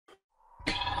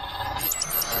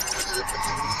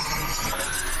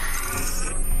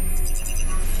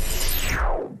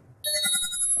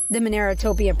The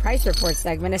MoneroTopia Price Report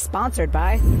segment is sponsored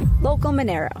by Local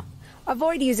Monero.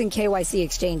 Avoid using KYC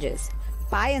exchanges.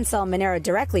 Buy and sell Monero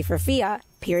directly for fiat,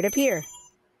 peer-to-peer.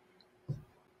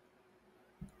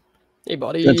 Hey,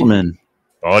 buddy. Gentlemen.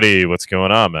 Buddy, what's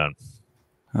going on, man?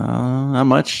 Not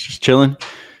much. Just chilling.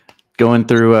 Going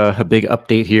through a big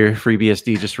update here.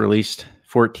 FreeBSD just released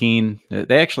 14.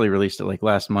 They actually released it like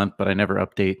last month, but I never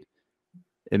update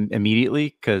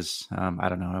immediately because I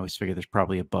don't know. I always figure there's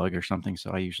probably a bug or something,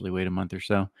 so I usually wait a month or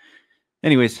so.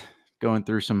 Anyways, going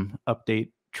through some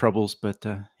update troubles, but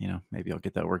you know, maybe I'll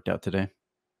get that worked out today.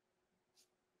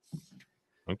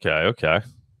 Okay.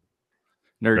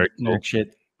 Nerd Cool.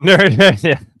 shit. Nerd,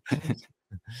 yeah.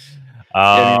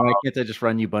 I mean, why can't I just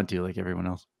run Ubuntu like everyone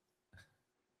else?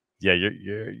 Yeah,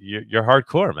 you're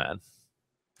hardcore, man.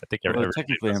 I think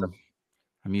technically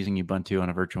I'm using Ubuntu on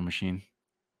a virtual machine.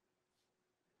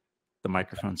 The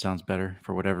microphone sounds better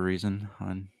for whatever reason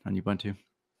on Ubuntu.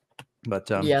 But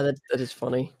yeah, that is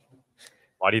funny.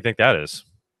 Why do you think that is?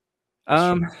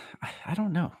 I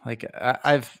don't know. Like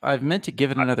I've meant to give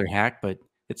it another hack, but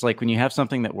it's like when you have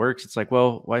something that works, it's like,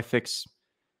 well, why fix?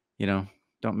 You know,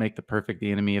 don't make the perfect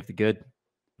the enemy of the good.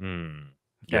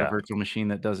 Got a virtual machine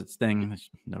that does its thing. There's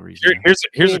no reason. Here's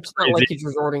it's not like he's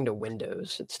resorting to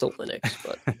Windows. It's still Linux,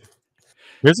 but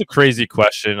here's a crazy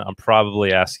question. I'm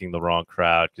probably asking the wrong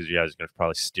crowd because you guys are going to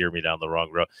probably steer me down the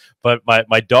wrong road. But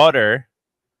my daughter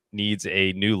needs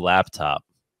a new laptop.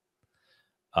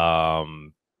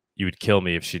 You would kill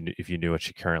me if you knew what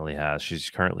she currently has. She's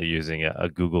currently using a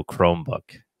Google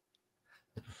Chromebook.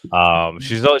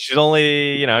 She's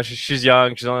only, you know, she's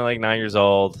young. She's only like 9 years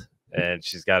old, and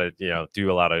she's got to, you know,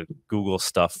 do a lot of Google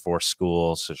stuff for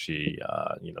school. So she,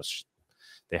 you know,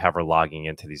 they have her logging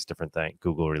into these different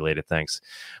Google related things.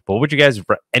 But would you guys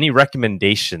any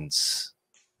recommendations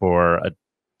for a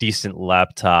decent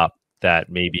laptop that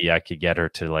maybe I could get her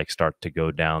to like start to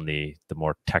go down the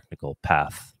more technical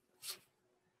path?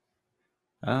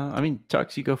 I mean,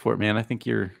 Tux, you go for it, man. I think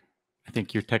your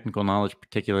technical knowledge,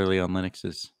 particularly on Linux,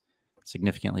 is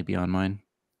significantly beyond mine.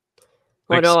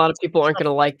 Well, I know a lot of people aren't going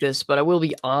to like this, but I will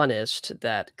be honest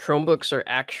that Chromebooks are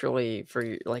actually,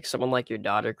 for like someone like your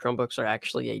daughter, Chromebooks are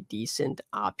actually a decent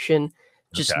option,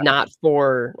 just not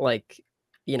for like,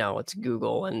 you know, it's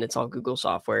Google and it's all Google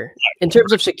software. In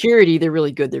terms of security, they're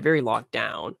really good. They're very locked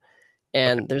down,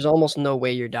 and there's almost no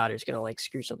way your daughter's going to like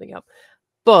screw something up.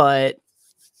 But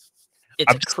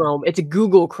it's a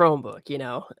Google Chromebook, you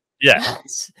know? Yeah.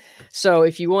 So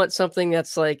if you want something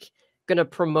that's like going to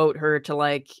promote her to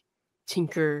like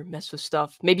tinker, mess with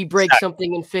stuff, maybe break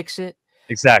something and fix it.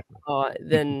 Exactly.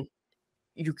 Then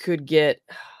you could get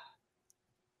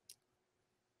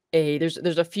there's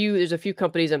a few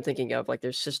companies I'm thinking of, like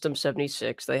there's System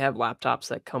 76. They have laptops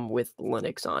that come with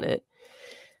Linux on it.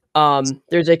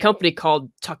 There's a company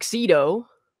called Tuxedo.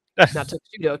 Not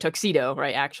Tuxedo,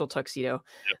 right? Actual Tuxedo.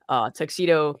 Yep.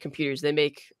 Tuxedo Computers. They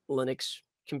make Linux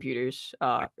computers,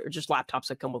 or just laptops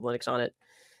that come with Linux on it.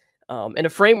 And the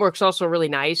framework's also really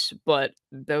nice, but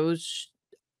those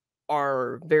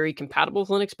are very compatible with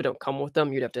Linux, but don't come with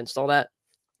them. You'd have to install that.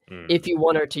 If you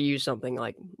wanted to use something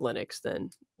like Linux, then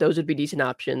those would be decent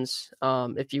options.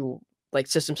 If you like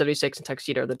System 76 and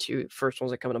Tuxedo are the two first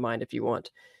ones that come to mind. If you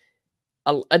want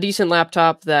a decent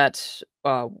laptop that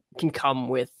can come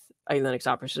with a Linux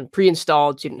operating system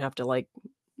pre-installed, so you don't have to like,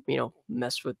 you know,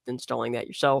 mess with installing that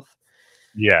yourself.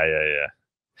 Yeah.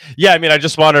 I mean, I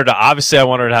wanted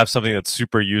to have something that's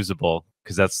super usable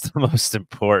because that's the most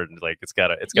important. Like it's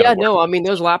gotta yeah, no, I mean,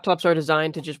 those laptops are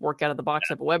designed to just work out of the box,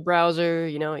 have a web browser,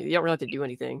 you know, you don't really have to do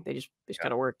anything. They just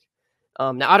kind of work.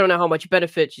 Now I don't know how much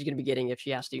benefit she's going to be getting if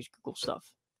she has to use Google stuff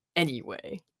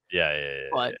anyway. Yeah.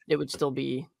 But it would still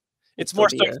be. It's more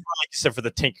so, like you said, for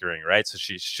the tinkering, right? So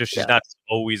she's not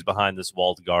always behind this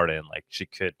walled garden. Like she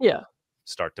could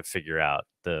start to figure out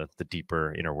the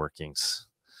deeper inner workings.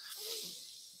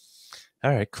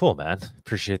 All right, cool, man.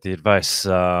 Appreciate the advice.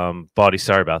 Body,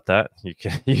 sorry about that. You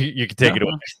can take it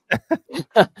away.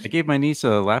 I gave my niece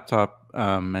a laptop,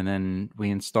 and then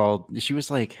we installed. She was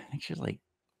like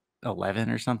 11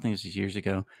 or something. This was years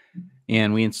ago,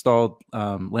 and we installed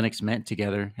Linux Mint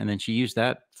together, and then she used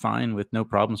that fine with no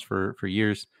problems for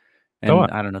years. And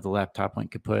I don't know, the laptop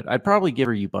went kaput. I'd probably give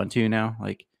her Ubuntu now,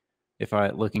 like if I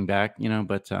looking back, you know,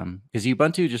 but because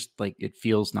Ubuntu just like it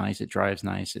feels nice, it drives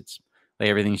nice, it's like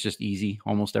everything's just easy.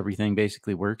 Almost everything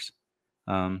basically works.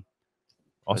 Awesome.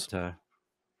 But,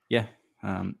 yeah.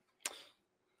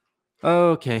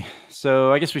 Okay,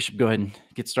 so I guess we should go ahead and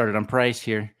get started on price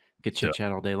here. Get chit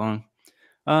chat all day long.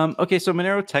 Okay, so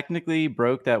Monero technically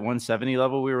broke that 170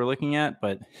 level we were looking at,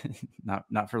 but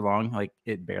not for long. Like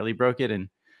it barely broke it, and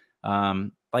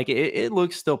like it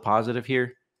looks still positive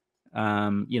here.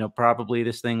 Probably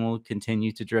this thing will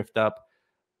continue to drift up.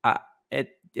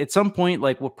 At some point,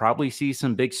 like we'll probably see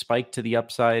some big spike to the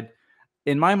upside.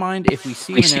 In my mind, if we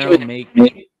see Monero make,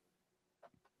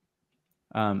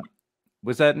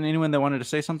 was that anyone that wanted to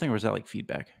say something, or was that like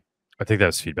feedback? I think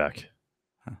that's feedback.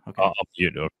 Okay. I'll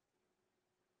mute it.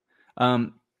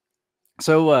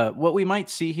 So what we might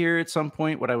see here at some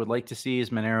point, what I would like to see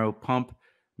is Monero pump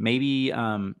maybe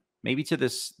to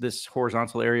this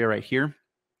horizontal area right here.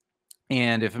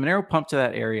 And if Monero pump to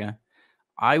that area,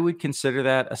 I would consider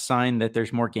that a sign that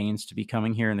there's more gains to be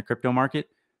coming here in the crypto market.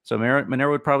 So Monero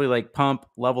would probably like pump,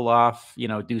 level off,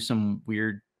 do some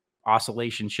weird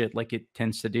oscillation shit like it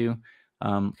tends to do,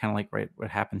 kind of like what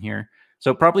happened here.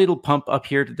 So probably it'll pump up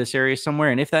here to this area somewhere.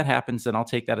 And if that happens, then I'll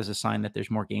take that as a sign that there's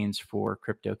more gains for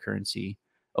cryptocurrency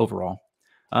overall.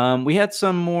 We had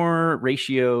some more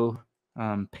ratio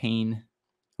pain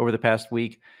over the past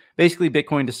week. Basically,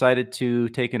 Bitcoin decided to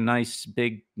take a nice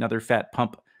big, another fat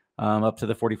pump up to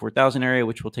the 44,000 area,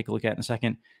 which we'll take a look at in a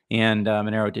second. And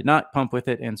Monero did not pump with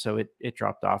it, and so it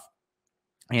dropped off.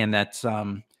 And that's,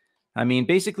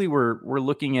 basically we're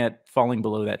looking at falling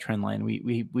below that trend line.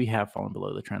 We have fallen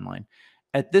below the trend line.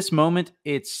 At this moment,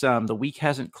 it's the week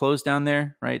hasn't closed down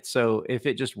there, right? So if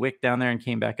it just wicked down there and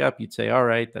came back up, you'd say, all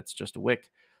right, that's just a wick.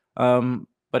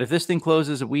 But if this thing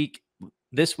closes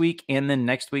this week and then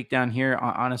next week down here,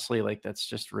 honestly, like that's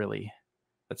just really,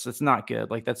 that's not good.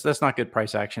 Like that's not good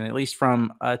price action, at least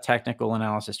from a technical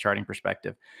analysis charting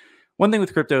perspective. One thing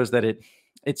with crypto is that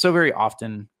it so very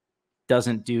often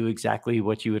doesn't do exactly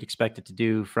what you would expect it to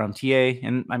do from TA.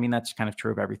 And that's kind of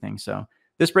true of everything. So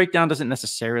this breakdown doesn't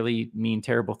necessarily mean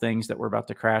terrible things that we're about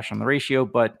to crash on the ratio,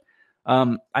 but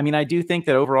I do think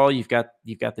that overall you've got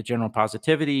the general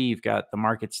positivity, you've got the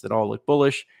markets that all look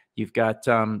bullish, you've got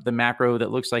the macro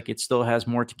that looks like it still has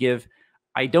more to give.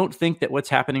 I don't think that what's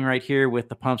happening right here with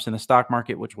the pumps in the stock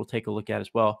market, which we'll take a look at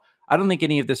as well, I don't think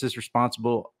any of this is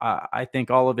responsible. I think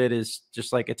all of it is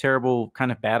just like a terrible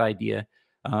kind of bad idea.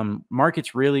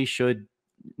 Markets really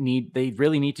need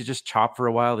to just chop for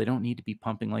a while. They don't need to be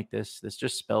pumping like this. This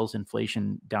just spells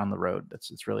inflation down the road.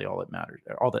 It's really all that matters,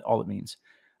 all it means.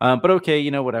 But okay,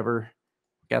 whatever.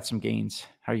 Got some gains.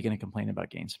 How are you going to complain about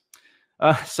gains?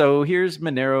 So here's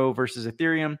Monero versus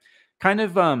Ethereum. Kind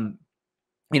of,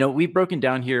 we've broken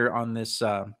down here on this,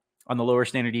 on the lower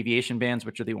standard deviation bands,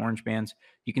 which are the orange bands.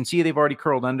 You can see they've already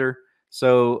curled under.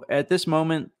 So at this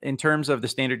moment, in terms of the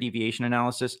standard deviation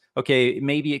analysis, okay,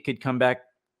 maybe it could come back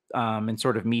and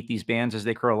sort of meet these bands as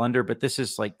they curl under, but this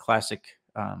is like classic.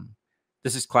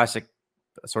 This is classic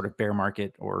sort of bear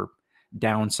market or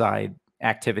downside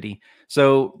activity.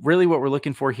 So really what we're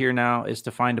looking for here now is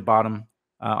to find a bottom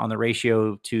on the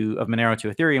ratio of Monero to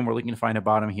Ethereum. We're looking to find a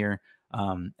bottom here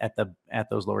at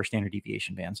those lower standard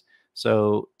deviation bands.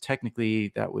 So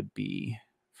technically that would be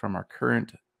from our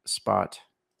current spot.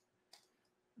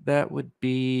 That would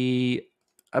be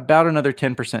about another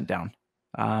 10% down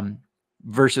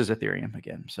versus Ethereum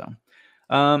again. So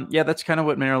yeah, that's kind of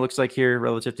what Monero looks like here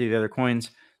relative to the other coins.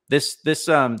 This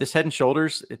head and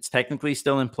shoulders, it's technically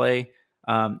still in play.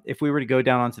 If we were to go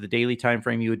down onto the daily time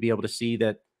frame, you would be able to see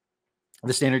that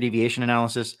the standard deviation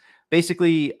analysis,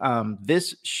 basically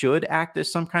this should act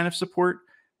as some kind of support,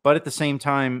 but at the same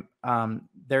time,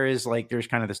 there's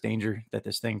kind of this danger that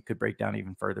this thing could break down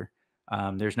even further.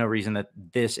 There's no reason that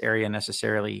this area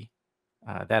necessarily,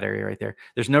 that area right there,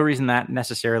 there's no reason that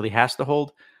necessarily has to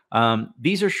hold.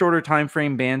 These are shorter time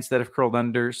frame bands that have curled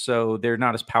under, so they're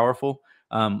not as powerful.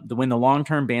 When the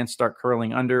long-term bands start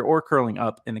curling under or curling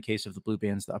up, in the case of the blue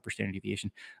bands, the upper standard deviation,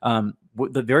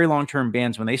 the very long-term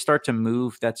bands, when they start to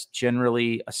move, that's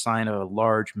generally a sign of a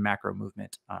large macro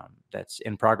movement that's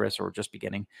in progress or just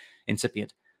beginning,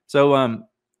 incipient. So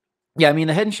yeah,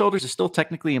 the head and shoulders is still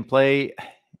technically in play.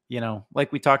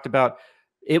 Like we talked about,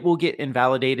 it will get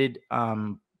invalidated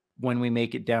when we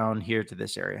make it down here to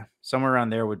this area. Somewhere around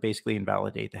there would basically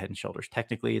invalidate the head and shoulders.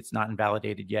 Technically, it's not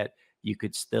invalidated yet. You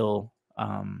could still,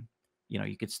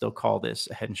 you could still call this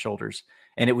a head and shoulders,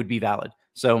 and it would be valid.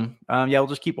 So yeah, we'll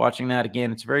just keep watching that.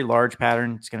 Again, it's a very large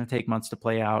pattern. It's going to take months to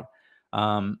play out.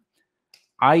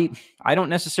 I don't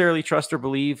necessarily trust or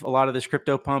believe a lot of this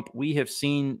crypto pump. We have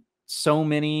seen so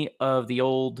many of the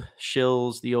old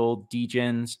shills, the old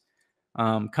degens,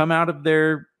 come out of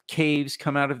their caves,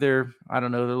 come out of their, I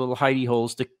don't know, their little hidey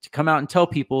holes to come out and tell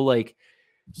people like,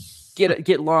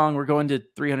 get long, we're going to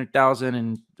 300,000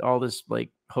 and all this like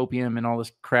hopium and all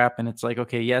this crap. And it's like,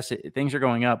 okay, yes, things are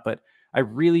going up, but I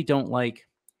really don't like,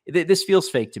 this feels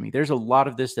fake to me. There's a lot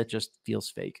of this that just feels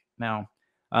fake. Now,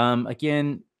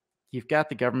 again, you've got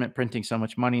the government printing so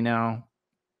much money now.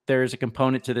 There's a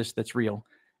component to this that's real.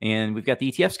 and we've got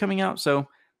the ETFs coming out. So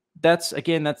that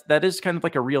is kind of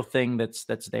like a real thing that's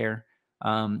there.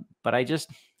 But I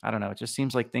don't know. It just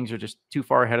seems like things are just too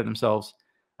far ahead of themselves.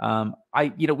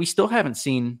 We still haven't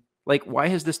seen, like, why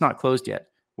has this not closed yet?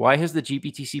 Why has the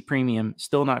GBTC premium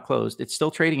still not closed? It's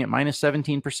still trading at minus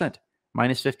 17%,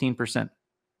 minus 15%.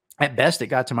 At best, it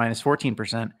got to minus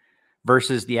 14%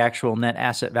 versus the actual net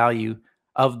asset value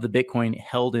of the Bitcoin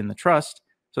held in the trust.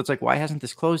 So it's like, why hasn't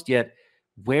this closed yet?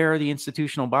 Where are the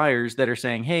institutional buyers that are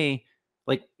saying, hey,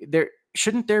 like,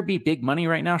 shouldn't there be big money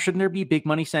right now? Shouldn't there be big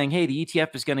money saying, hey, the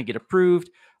ETF is going to get approved.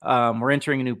 We're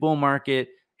entering a new bull market.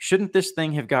 Shouldn't this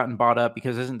thing have gotten bought up?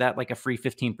 Because isn't that like a free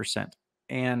 15%?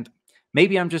 And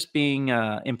maybe I'm just being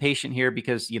impatient here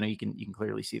because, you can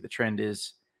clearly see the trend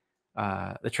is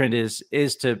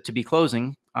to be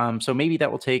closing. So maybe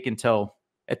that will take until,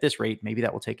 at this rate, maybe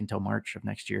that will take until March of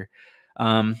next year.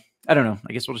 I don't know.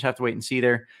 I guess we'll just have to wait and see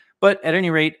there. But at any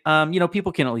rate,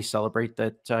 people can at least celebrate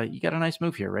that you got a nice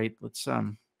move here, right? Let's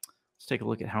take a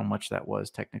look at how much that was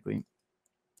technically.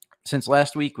 Since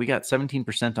last week, we got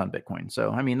 17% on Bitcoin. So,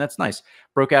 I mean, that's nice.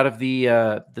 Broke out of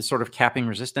the sort of capping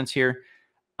resistance here.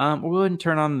 We'll go ahead and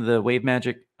turn on the wave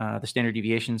magic, the standard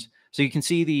deviations. So you can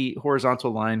see the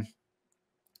horizontal line.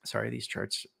 Sorry, these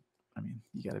charts, I mean,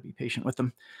 you got to be patient with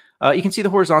them. You can see the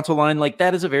horizontal line. Like,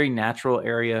 that is a very natural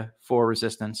area for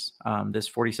resistance. This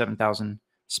 47,000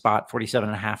 spot,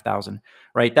 47,500,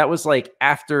 right? That was like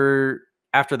after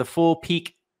the full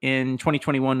peak in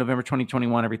 2021, November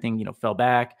 2021, everything, fell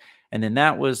back. And then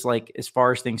that was like as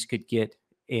far as things could get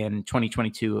in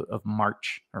 2022 of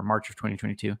March of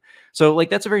 2022. So like,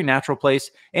 that's a very natural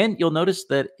place. And you'll notice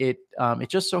that it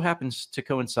just so happens to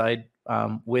coincide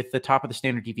with the top of the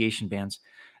standard deviation bands.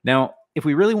 Now, if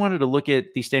we really wanted to look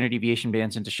at the standard deviation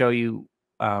bands and to show you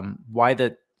why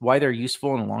they're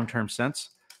useful in a long-term sense,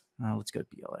 let's go to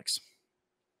BLX.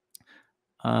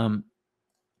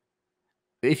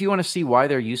 If you want to see why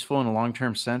they're useful in a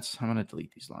long-term sense, I'm going to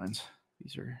delete these lines.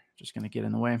 These are just going to get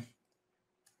in the way.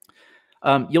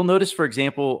 You'll notice, for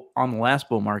example, on the last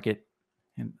bull market,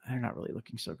 and they're not really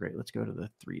looking so great. Let's go to the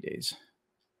 3 days.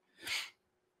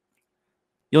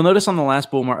 You'll notice on the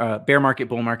last bear market,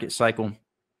 bull market cycle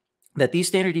that these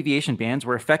standard deviation bands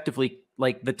were effectively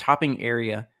like the topping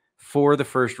area for the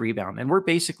first rebound. And we're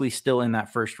basically still in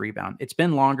that first rebound. It's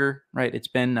been longer, right? It's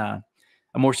been a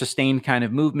more sustained kind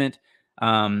of movement.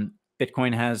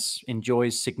 Bitcoin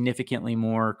enjoys significantly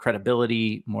more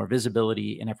credibility, more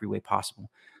visibility in every way possible.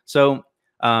 So,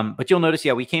 but you'll notice,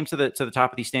 yeah, we came to the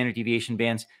top of these standard deviation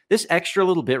bands. This extra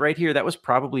little bit right here, that was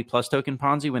probably Plus Token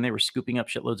Ponzi when they were scooping up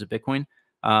shitloads of Bitcoin.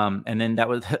 And then that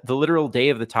was the literal day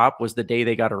of the top was the day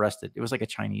they got arrested. It was like a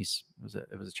Chinese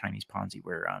Chinese Ponzi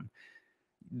where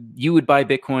you would buy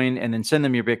Bitcoin and then send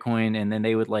them your Bitcoin, and then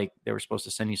they were supposed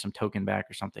to send you some token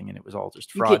back or something, and it was all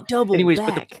just fraud. You get double Anyways,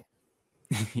 back.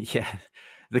 Yeah,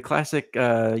 the classic,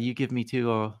 you give me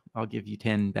 2, I'll give you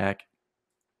 10 back.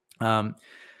 Yeah,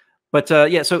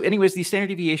 so anyways, these standard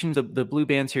deviations, the blue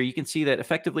bands here, you can see that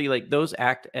effectively, like, those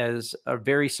act as a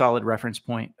very solid reference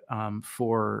point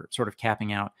for sort of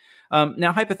capping out.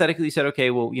 Now, hypothetically, you said, okay,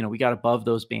 well, we got above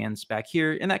those bands back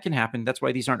here, and that can happen. That's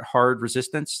why these aren't hard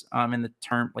resistance in the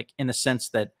term, like, in the sense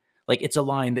that, like, it's a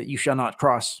line that you shall not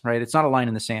cross, right? It's not a line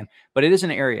in the sand, but it is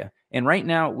an area. And right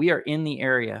now, we are in the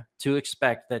area to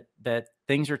expect that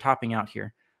things are topping out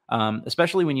here.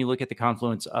 Especially when you look at the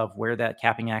confluence of where that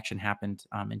capping action happened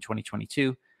in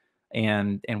 2022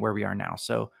 and where we are now.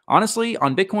 So honestly,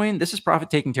 on Bitcoin, this is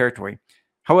profit-taking territory.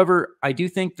 However, I do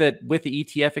think that with the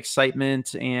ETF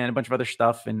excitement and a bunch of other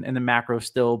stuff and the macro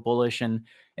still bullish and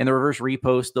the reverse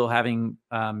repo still having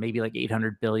maybe like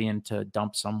 800 billion to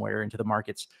dump somewhere into the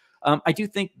markets, I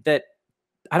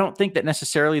don't think that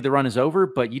necessarily the run is over,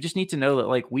 but you just need to know that,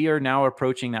 like, we are now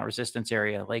approaching that resistance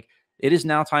area. Like, it is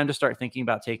now time to start thinking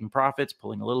about taking profits,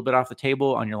 pulling a little bit off the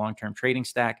table on your long-term trading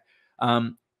stack,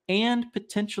 and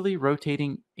potentially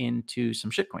rotating into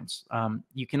some shitcoins.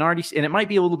 You can already see, and it might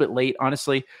be a little bit late,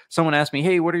 honestly. Someone asked me,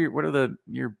 hey, what are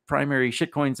your primary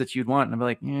shitcoins that you'd want? And I'm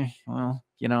like, well,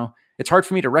 it's hard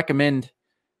for me to recommend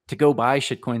to go buy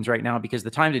shitcoins right now because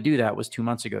the time to do that was 2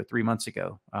 months ago, 3 months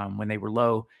ago, when they were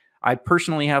low. I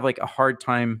personally have like a hard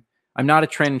time. I'm not a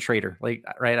trend trader, like,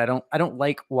 right? I don't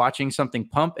like watching something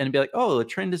pump and be like, oh, the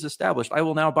trend is established, I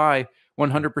will now buy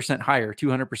 100% higher,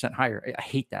 200% higher. I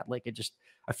hate that. Like,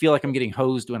 I feel like I'm getting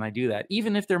hosed when I do that,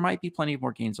 even if there might be plenty of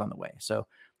more gains on the way. So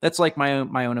that's like my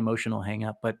own emotional hang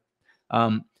up. But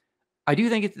I do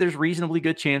think there's reasonably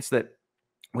good chance that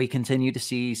we continue to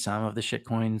see some of the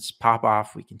shitcoins pop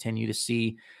off. We continue to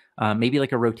see maybe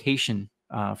like a rotation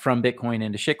from Bitcoin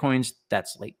into shitcoins.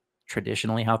 That's like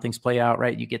traditionally how things play out,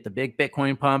 right? You get the big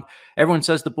Bitcoin pump, everyone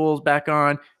says the bull's back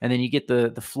on, and then you get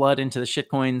the flood into the shit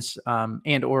coins,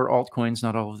 and or altcoins.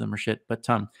 Not all of them are shit, but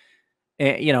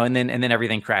and then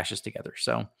everything crashes together.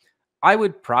 So I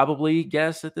would probably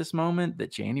guess at this moment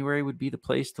that January would be the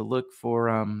place to look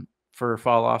for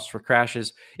fall offs, for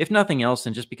crashes, if nothing else,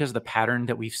 and just because of the pattern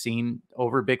that we've seen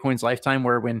over Bitcoin's lifetime,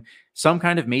 where when some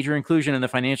kind of major inclusion in the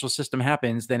financial system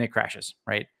happens, then it crashes,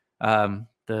 right?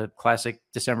 The classic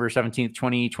December 17th,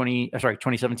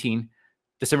 2017,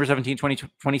 December 17th,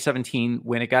 2017,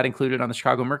 when it got included on the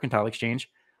Chicago Mercantile Exchange.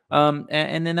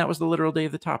 And then that was the literal day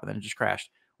of the top, and then it just crashed.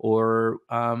 Or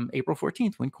April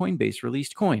 14th, when Coinbase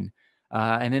released Coin.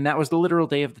 And then that was the literal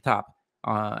day of the top.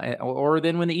 Or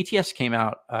then when the ETFs came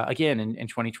out again in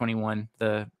 2021,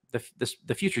 the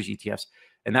futures ETFs,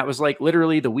 and that was like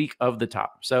literally the week of the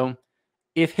top. So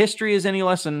if history is any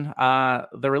lesson,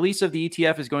 the release of the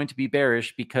ETF is going to be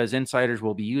bearish because insiders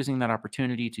will be using that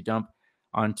opportunity to dump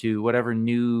onto whatever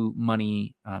new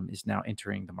money is now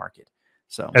entering the market.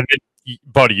 So, and then,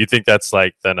 buddy, you think that's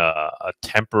like then a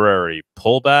temporary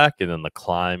pullback and then the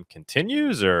climb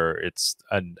continues, or it's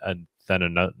then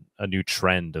a new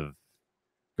trend of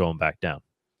going back down?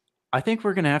 I think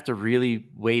we're going to have to really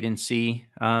wait and see.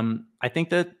 I think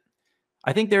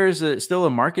there is still a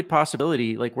market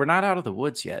possibility. Like, we're not out of the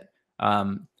woods yet.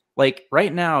 Like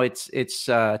right now it's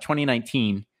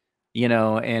 2019,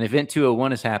 and event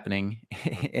 201 is happening.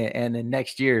 And then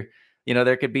next year,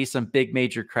 there could be some big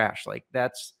major crash. Like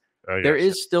there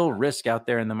is still risk out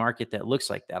there in the market that looks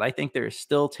like that. I think there is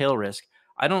still tail risk.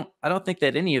 I don't think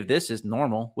that any of this is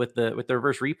normal with the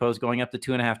reverse repos going up to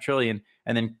 2.5 trillion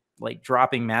and then like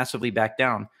dropping massively back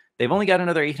down. They've only got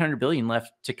another 800 billion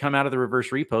left to come out of the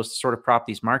reverse repos to sort of prop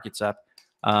these markets up.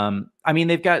 I mean,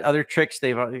 they've got other tricks.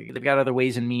 They've got other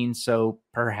ways and means. So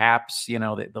perhaps,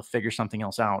 they'll figure something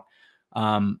else out.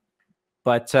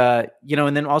 But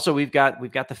and then also we've got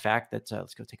the fact that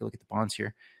let's go take a look at the bonds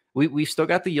here. We've still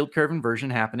got the yield curve inversion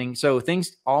happening. So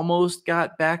things almost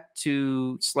got back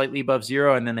to slightly above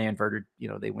zero, and then they inverted,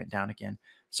 they went down again.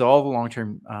 So all the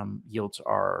long-term yields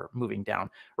are moving down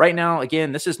right now.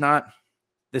 Again, this is not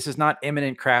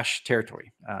imminent crash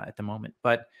territory at the moment,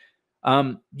 but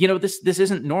this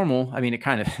isn't normal. I mean, it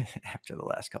kind of after the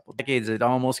last couple of decades, it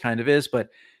almost kind of is, but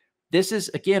this is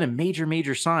again a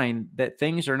major sign that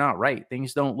things are not right.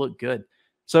 Things don't look good.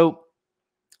 So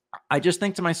I just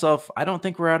think to myself, I don't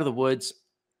think we're out of the woods.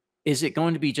 Is it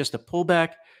going to be just a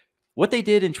pullback? What they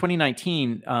did in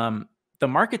 2019, the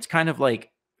markets kind of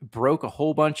like broke a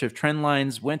whole bunch of trend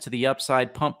lines, went to the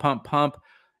upside, pump,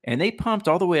 and they pumped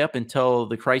all the way up until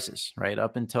the crisis, right?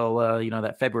 Up until,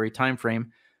 that February timeframe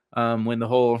when the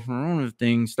whole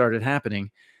thing started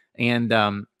happening. And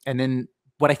then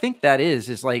what I think that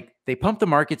is like they pump the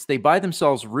markets, they buy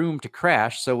themselves room to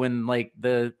crash. So when like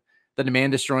the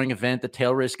demand destroying event, the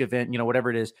tail risk event,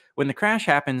 whatever it is, when the crash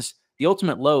happens, the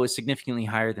ultimate low is significantly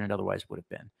higher than it otherwise would have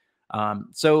been.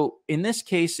 So in this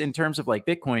case, in terms of like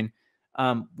Bitcoin,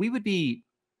 we would be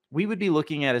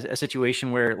looking at a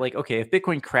situation where like, okay, if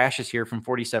Bitcoin crashes here from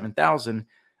 47,000,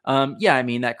 I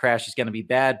mean, that crash is going to be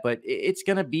bad, but it's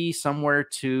going to be somewhere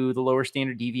to the lower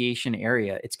standard deviation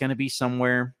area. It's going to be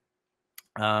somewhere,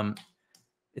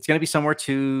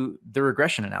 to the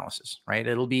regression analysis, right?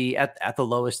 It'll be at the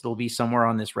lowest. It'll be somewhere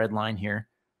on this red line here.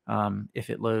 If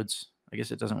it loads, I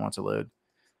guess it doesn't want to load.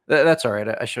 That's all right.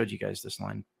 I showed you guys this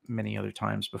line many other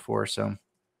times before. So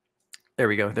there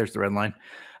we go. There's the red line.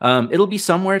 It'll be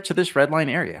somewhere to this red line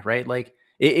area, right? Like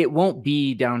it won't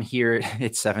be down here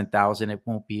at 7,000. It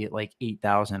won't be at like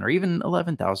 8,000 or even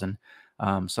 11,000.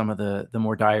 Some of the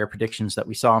more dire predictions that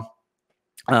we saw.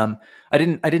 I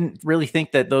didn't really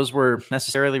think that those were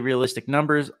necessarily realistic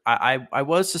numbers. I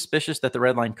was suspicious that the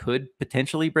red line could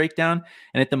potentially break down.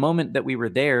 And at the moment that we were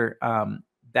there,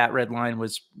 that red line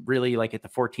was really like at the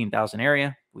 14,000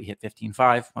 area. We hit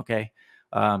 15.5. Okay.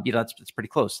 It's pretty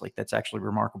close. Like that's actually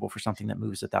remarkable for something that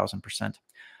moves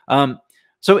 1,000%.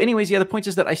 So anyways, the point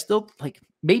is that I still like,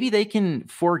 maybe they can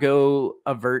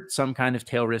avert some kind of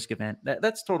tail risk event.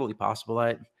 That's totally possible.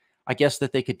 I guess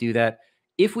that they could do that.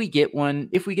 If we get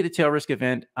a tail risk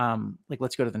event, like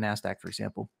let's go to the NASDAQ, for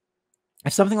example.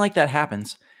 If something like that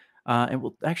happens, and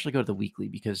we'll actually go to the weekly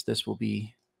because this will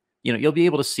be, you'll be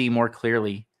able to see more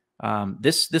clearly.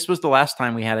 This was the last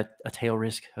time we had a tail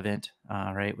risk event,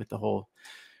 right? With the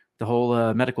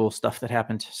whole medical stuff that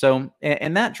happened. So,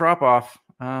 and that drop off,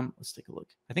 let's take a look.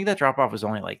 I think that drop off was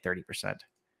only like 30%.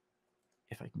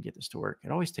 If I can get this to work,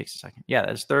 it always takes a second. Yeah,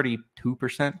 that's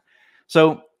 32%.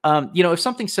 So, if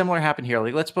something similar happened here,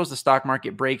 like let's suppose the stock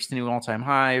market breaks to new all-time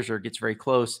highs or gets very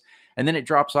close, and then it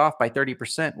drops off by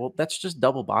 30%. Well, that's just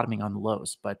double bottoming on the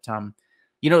lows. But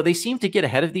you know, they seem to get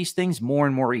ahead of these things more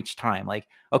and more each time. Like,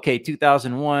 okay,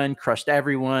 2001 crushed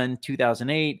everyone.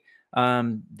 2008,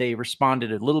 they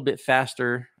responded a little bit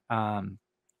faster. And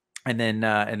then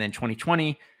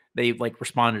 2020, they like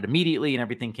responded immediately and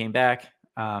everything came back.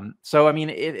 So, I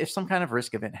mean, if some kind of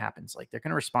risk event happens, like they're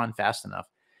going to respond fast enough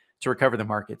to recover the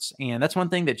markets. And that's one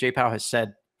thing that Jay Powell has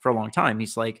said for a long time.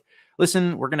 He's like,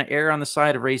 listen, we're going to err on the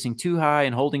side of raising too high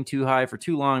and holding too high for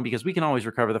too long, because we can always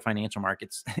recover the financial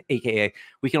markets, AKA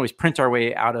we can always print our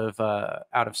way out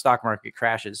of stock market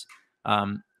crashes.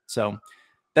 So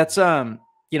that's,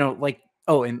 you know, like,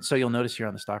 oh, and so you'll notice here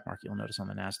on the stock market, you'll notice on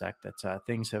the NASDAQ that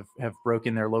things have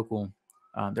broken their local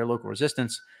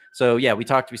resistance. So yeah, we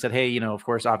said, hey, you know, of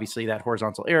course, obviously that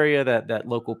horizontal area, that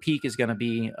local peak is going to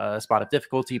be a spot of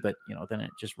difficulty, but you know, then it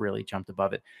just really jumped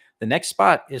above it. The next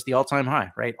spot is the all-time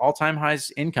high, right? All-time highs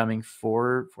incoming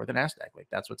for the NASDAQ. Like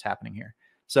that's what's happening here.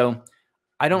 So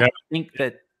I don't think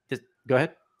that go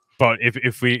ahead. But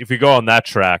if we go on that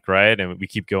track, right, and we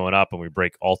keep going up and we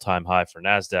break all-time high for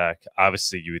NASDAQ,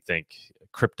 obviously you would think a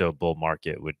crypto bull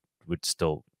market would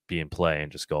still be in play and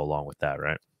just go along with that,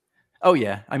 right? Oh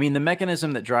yeah. I mean, the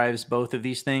mechanism that drives both of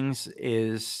these things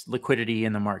is liquidity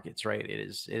in the markets, right? It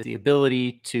is the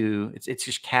ability to, it's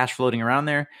just cash floating around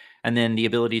there, and then the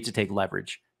ability to take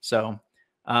leverage. So,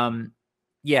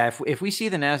 yeah, if we see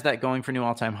the NASDAQ going for new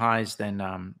all-time highs,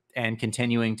 then, and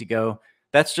continuing to go,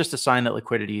 that's just a sign that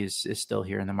liquidity is still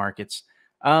here in the markets.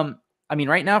 I mean,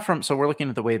 right now so we're looking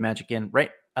at the wave magic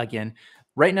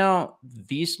right now,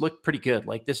 these look pretty good.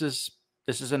 Like this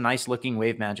is a nice looking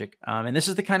wave magic. And this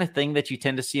is the kind of thing that you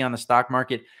tend to see on the stock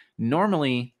market.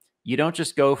 Normally, you don't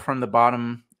just go from the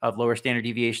bottom of lower standard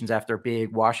deviations after a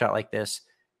big washout like this,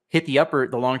 hit the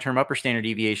long-term upper standard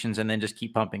deviations, and then just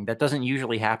keep pumping. That doesn't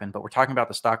usually happen, but we're talking about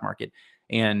the stock market.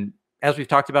 And as we've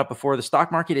talked about before, the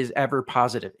stock market is ever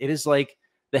positive. It is like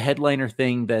the headliner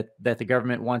thing that the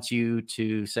government wants you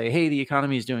to say, hey, the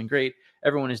economy is doing great.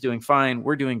 Everyone is doing fine.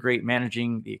 We're doing great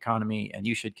managing the economy, and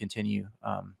you should continue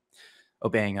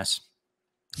obeying us.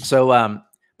 So,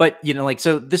 but you know, like,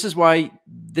 so this is why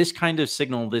this kind of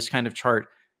signal, this kind of chart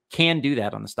can do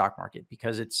that on the stock market,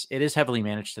 because it is heavily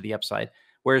managed to the upside,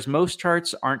 whereas most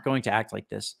charts aren't going to act like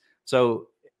this. So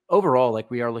overall, like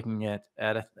we are looking at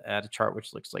a chart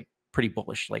which looks like pretty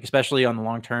bullish, like especially on the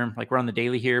long term. Like we're on the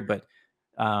daily here, but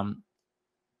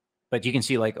you can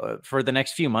see like for the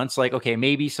next few months, like, okay,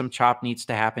 maybe some chop needs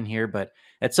to happen here, but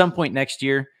at some point next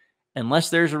year, unless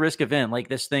there's a risk event like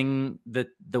this thing, the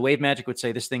wave magic would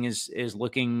say this thing is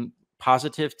looking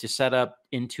positive to set up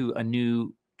into a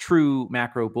new true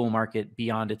macro bull market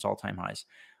beyond its all-time highs.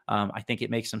 I think it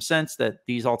makes some sense that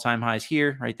these all-time highs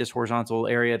here, right, this horizontal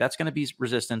area, that's going to be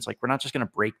resistance. Like we're not just going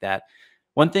to break that.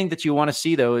 One thing that you want to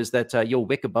see, though, is that you'll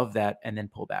wick above that and then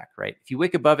pull back, right? If you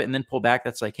wick above it and then pull back,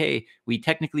 that's like, hey, we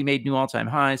technically made new all-time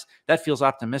highs. That feels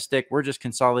optimistic. We're just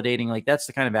consolidating. Like that's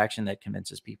the kind of action that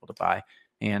convinces people to buy.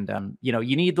 And, you know,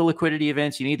 you need the liquidity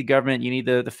events, you need the government, you need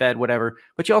the Fed, whatever,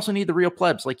 but you also need the real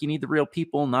plebs. Like you need the real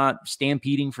people not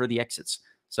stampeding for the exits.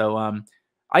 So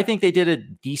I think they did a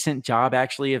decent job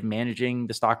actually of managing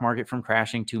the stock market from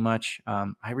crashing too much.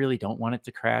 I really don't want it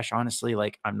to crash, honestly.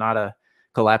 Like I'm not a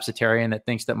collapsitarian that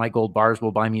thinks that my gold bars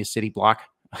will buy me a city block.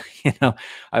 You know,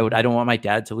 I don't want my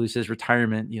dad to lose his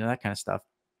retirement, you know, that kind of stuff.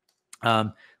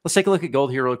 Let's take a look at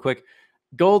gold here real quick.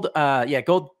 Gold,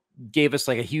 gold gave us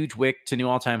like a huge wick to new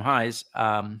all-time highs,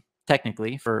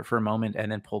 technically for a moment,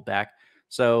 and then pulled back.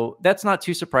 So that's not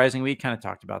too surprising. We kind of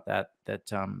talked about that,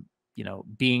 you know,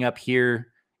 being up here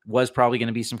was probably going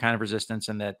to be some kind of resistance,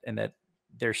 and that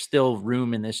there's still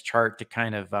room in this chart to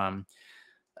kind of,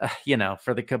 you know,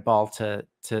 for the cabal to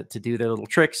do their little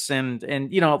tricks. And,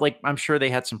 you know, like, I'm sure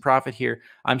they had some profit here.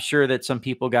 I'm sure that some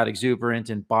people got exuberant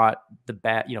and bought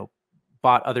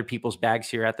bought other people's bags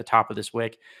here at the top of this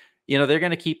wick. You know, they're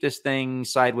going to keep this thing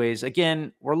sideways.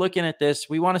 Again, we're looking at this.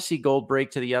 We want to see gold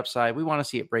break to the upside. We want to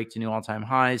see it break to new all-time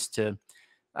highs to,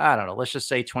 I don't know, let's just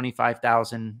say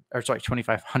 25,000, or sorry,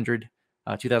 2,500,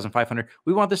 2,500.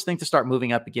 We want this thing to start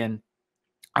moving up again.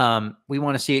 We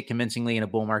want to see it convincingly in a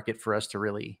bull market for us to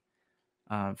really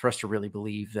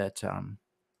believe that,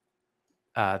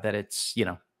 that it's, you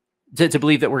know, to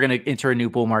believe that we're going to enter a new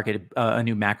bull market, a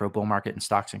new macro bull market in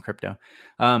stocks and crypto.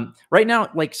 Right now,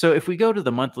 like, so if we go to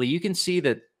the monthly, you can see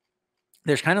that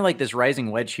there's kind of like this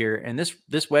rising wedge here, and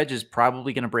this wedge is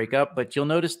probably going to break up, but you'll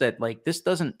notice that like this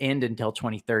doesn't end until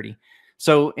 2030.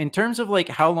 So in terms of like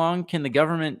how long can the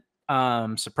government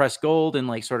suppress gold and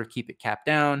like sort of keep it capped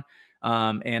down,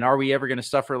 and are we ever going to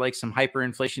suffer like some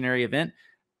hyperinflationary event?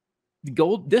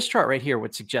 gold, this chart right here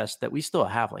would suggest that we still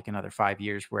have like another 5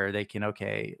 years where they can,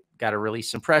 okay, got to release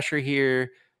some pressure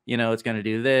here. You know, it's going to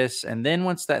do this. And then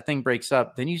once that thing breaks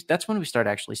up, then that's when we start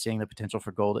actually seeing the potential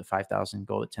for gold at 5,000,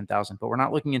 gold at 10,000, but we're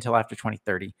not looking until after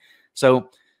 2030. So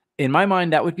in my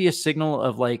mind, that would be a signal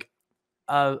of like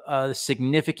a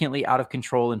significantly out of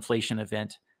control inflation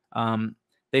event.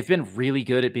 They've been really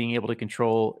good at being able to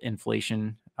control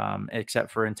inflation,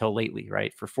 except for until lately,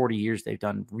 right? For 40 years, they've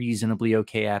done reasonably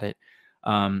okay at it,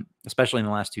 especially in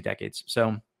the last 2 decades.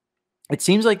 So it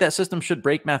seems like that system should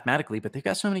break mathematically, but they've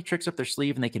got so many tricks up their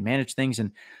sleeve and they can manage things.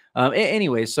 And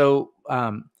anyway, so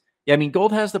yeah, I mean,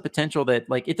 gold has the potential that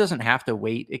like it doesn't have to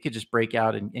wait. It could just break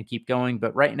out and keep going.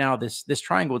 But right now, this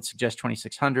triangle would suggest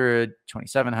 2,600,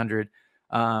 2,700.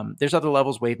 There's other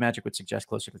levels. Wave Magic would suggest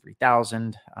closer to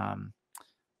 3,000.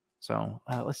 So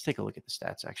let's take a look at the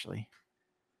stats, actually.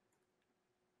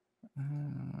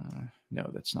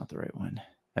 No, that's not the right one.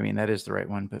 I mean, that is the right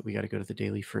one, but we got to go to the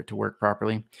daily for it to work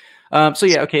properly. So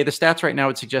yeah, okay, the stats right now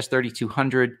would suggest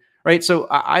 3,200, right? So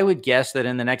I would guess that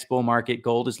in the next bull market,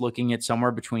 gold is looking at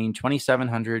somewhere between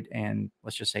 2,700 and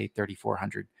let's just say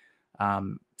 3,400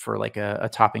 for like a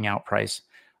topping out price.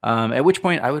 At which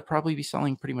point I would probably be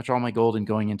selling pretty much all my gold and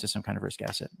going into some kind of risk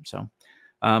asset. So,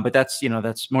 but that's, you know,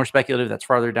 that's more speculative. That's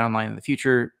farther down the line in the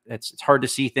future. It's hard to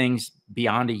see things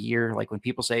beyond a year. Like when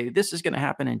people say this is going to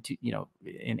happen in,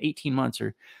 in 18 months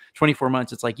or 24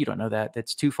 months, it's like, you don't know that.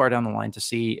 That's too far down the line to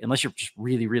see unless you're just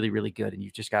really, really, really good. And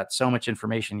you've just got so much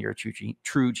information. You're a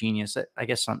true genius. I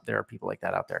guess there are people like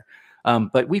that out there.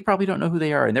 But we probably don't know who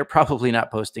they are. And they're probably not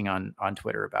posting on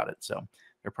Twitter about it. So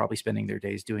they're probably spending their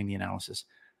days doing the analysis.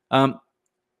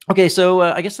 Okay, so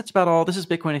I guess that's about all. This is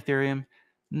Bitcoin, Ethereum.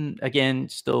 Again,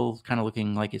 still kind of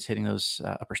looking like it's hitting those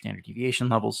upper standard deviation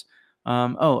levels.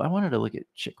 Oh, I wanted to look at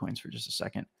shitcoins for just a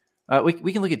second.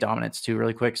 We can look at dominance too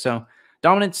really quick. So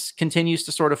dominance continues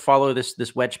to sort of follow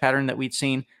this wedge pattern that we'd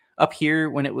seen up here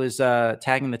when it was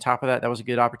tagging the top of that. That was a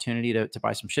good opportunity to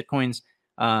buy some shitcoins.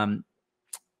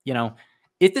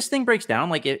 If this thing breaks down,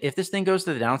 like if this thing goes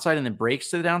to the downside and then breaks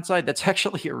to the downside, that's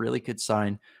actually a really good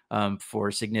sign for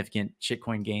significant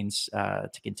shitcoin gains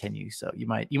to continue. So you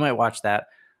might watch that.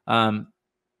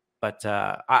 But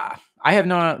I have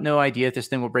no idea if this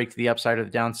thing will break to the upside or the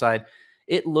downside.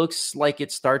 It looks like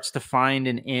it starts to find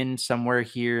an end somewhere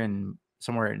here and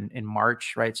somewhere in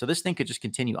March, right? So this thing could just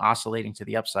continue oscillating to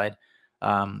the upside.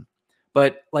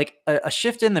 But like a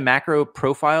shift in the macro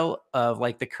profile of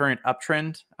like the current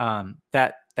uptrend,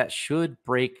 that should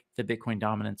break the Bitcoin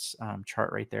dominance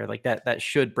chart right there. Like that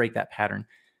should break that pattern.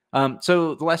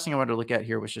 So the last thing I wanted to look at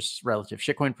here was just relative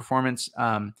shitcoin performance.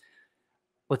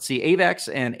 Let's see,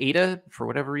 AVAX and ADA, for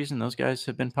whatever reason, those guys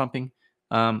have been pumping.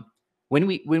 When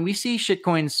we see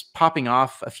shitcoins popping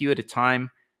off a few at a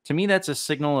time, to me, that's a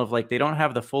signal of like they don't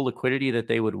have the full liquidity that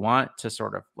they would want to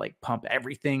sort of like pump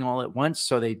everything all at once.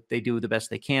 So they do the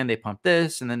best they can. They pump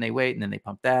this and then they wait and then they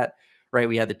pump that. Right?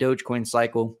 We had the Dogecoin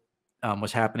cycle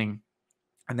was happening,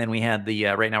 and then we had the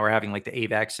right now we're having like the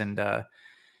AVAX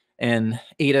and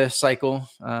ADA cycle.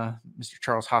 Mr.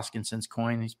 Charles Hoskinson's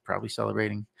coin, he's probably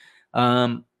celebrating.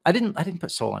 I didn't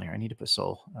put Sol on here. I need to put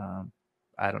Sol.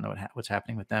 I don't know what's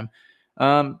happening with them.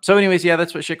 So anyways, yeah,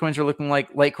 that's what shitcoins are looking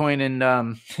like. Litecoin and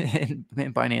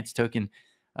Binance token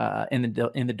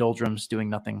in the doldrums doing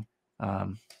nothing. I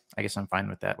guess I'm fine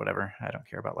with that. Whatever. I don't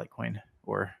care about Litecoin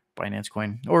or Binance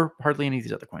coin or hardly any of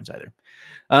these other coins either.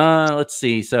 Let's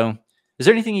see. So is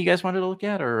there anything you guys wanted to look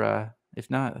at, or if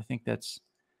not, I think that's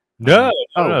no.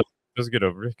 Let's get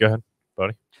over it. Go ahead,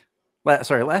 buddy.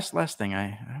 Sorry, last thing.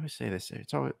 I always say this.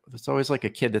 It's always like a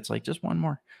kid that's like, just one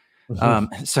more.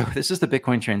 So this is the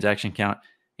Bitcoin transaction count,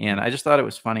 and I just thought it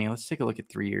was funny. Let's take a look at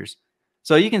 3 years.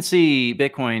 So you can see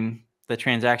Bitcoin, the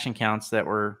transaction counts that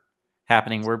were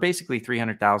happening were basically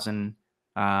 300,000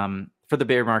 for the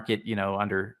bear market.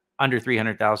 Under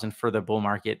 300,000 for the bull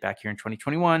market back here in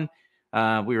 2021.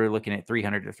 We were looking at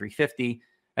 300 to 350,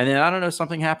 and then I don't know,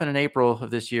 something happened in April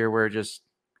of this year where just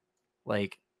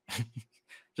like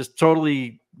just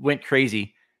totally went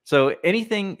crazy. So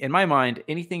anything in my mind,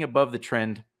 anything above the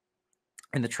trend.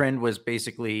 And the trend was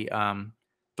basically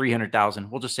 300,000.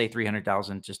 We'll just say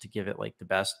 300,000 just to give it like the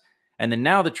best. And then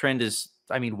now the trend is,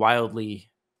 I mean,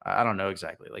 wildly, I don't know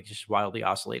exactly, like just wildly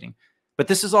oscillating. But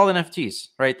this is all NFTs,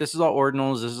 right? This is all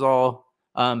ordinals. This is all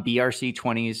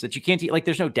BRC20s that you can't, like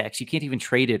there's no DEX. You can't even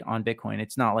trade it on Bitcoin.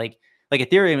 It's not like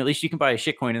Ethereum, at least you can buy a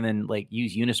shitcoin and then like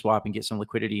use Uniswap and get some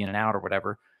liquidity in and out or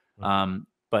whatever.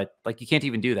 But like you can't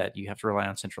even do that. You have to rely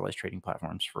on centralized trading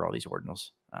platforms for all these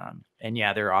ordinals. And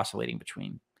yeah, they're oscillating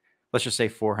between, let's just say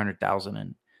 400,000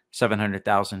 and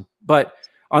 700,000. But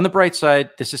on the bright side,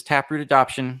 this is Taproot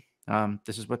adoption.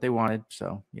 This is what they wanted.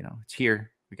 So, you know, it's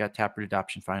here. We got Taproot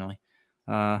adoption finally.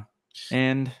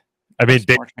 And I mean,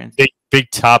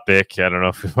 big topic. I don't know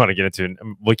if we want to get into it.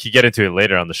 We could get into it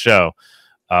later on the show.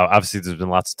 Obviously, there's been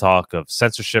lots of talk of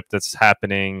censorship that's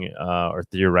happening or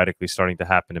theoretically starting to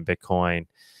happen in Bitcoin.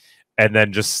 And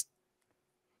then just,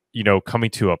 you know, coming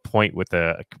to a point with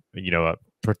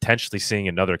potentially seeing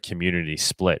another community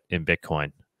split in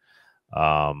Bitcoin.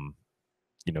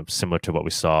 You know, similar to what we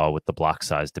saw with the block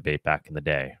size debate back in the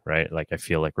day, right? Like, I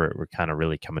feel like we're kind of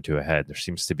really coming to a head. There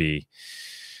seems to be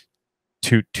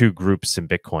two groups in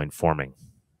Bitcoin forming.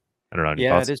 I don't know.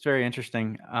 Yeah, it is very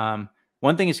interesting.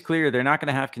 One thing is clear: they're not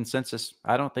going to have consensus.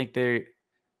 I don't think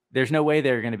there's no way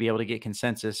they're going to be able to get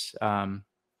consensus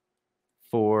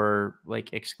for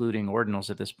like excluding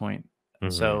ordinals at this point.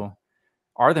 So,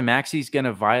 are the maxis going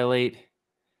to violate?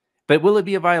 But will it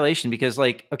be a violation? Because,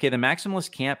 like, okay, the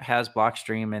maximalist camp has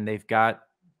Blockstream, and they've got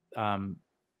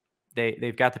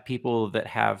they've got the people that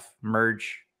have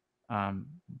merge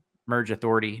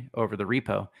authority over the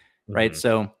repo, right?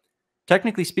 So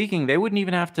technically speaking, they wouldn't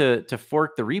even have to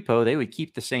fork the repo. They would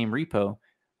keep the same repo.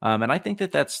 And I think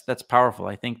that's powerful.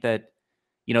 I think that,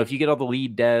 you know, if you get all the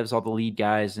lead devs, all the lead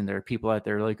guys, and there are people out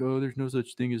there like, oh, there's no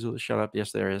such thing as shut up.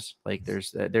 Yes, there is. Like,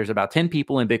 there's about 10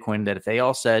 people in Bitcoin that if they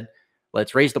all said,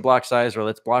 let's raise the block size or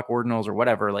let's block ordinals or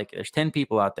whatever, like there's 10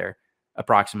 people out there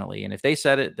approximately. And if they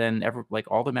said it, then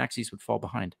all the maxis would fall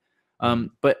behind.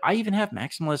 But I even have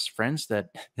maximalist friends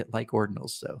that like ordinals.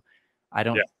 So I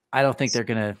don't think they're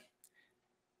going to,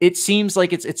 it seems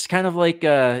like it's kind of like,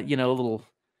 you know, a little,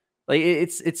 like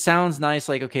it sounds nice.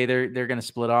 Like, okay, they're going to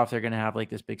split off. They're going to have like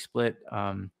this big split.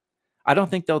 I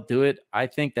don't think they'll do it. I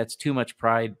think that's too much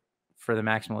pride for the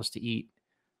maximalists to eat.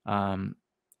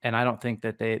 And I don't think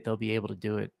that they'll be able to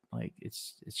do it. Like,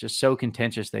 it's just so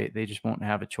contentious. They just won't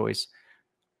have a choice.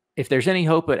 If there's any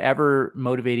hope at ever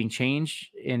motivating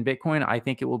change in Bitcoin, I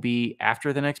think it will be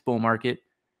after the next bull market.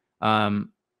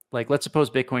 Like, let's suppose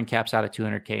Bitcoin caps out at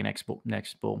 200K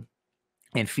next bull,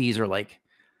 and fees are like,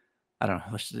 I don't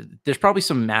know. There's probably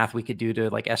some math we could do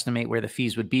to like estimate where the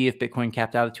fees would be if Bitcoin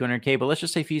capped out at 200K. But let's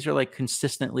just say fees are like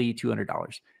consistently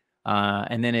 $200.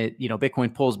 And then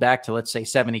Bitcoin pulls back to, let's say,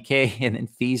 70K, and then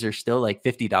fees are still like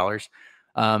 $50.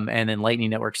 And then Lightning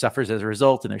Network suffers as a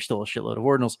result, and there's still a shitload of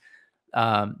ordinals.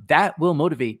 That will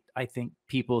motivate, I think,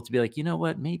 people to be like, you know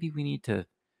what, maybe we need to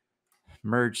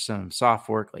merge some soft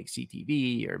fork like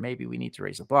CTV, or maybe we need to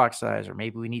raise the block size, or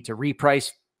maybe we need to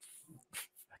reprice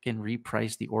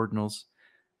the ordinals.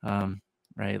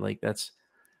 Right. Like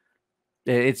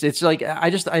it's like,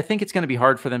 I think it's going to be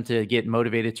hard for them to get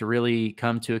motivated to really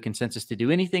come to a consensus to do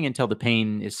anything until the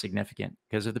pain is significant.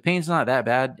 Because if the pain's not that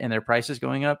bad and their price is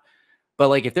going up, but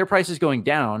like if their price is going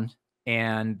down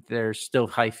and there's still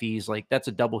high fees, like that's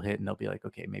a double hit, and they'll be like,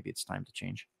 okay, maybe it's time to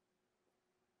change.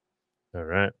 All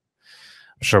right.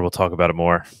 I'm sure we'll talk about it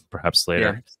more perhaps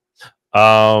later.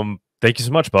 Yeah. Thank you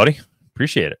so much, buddy.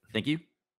 Appreciate it. Thank you.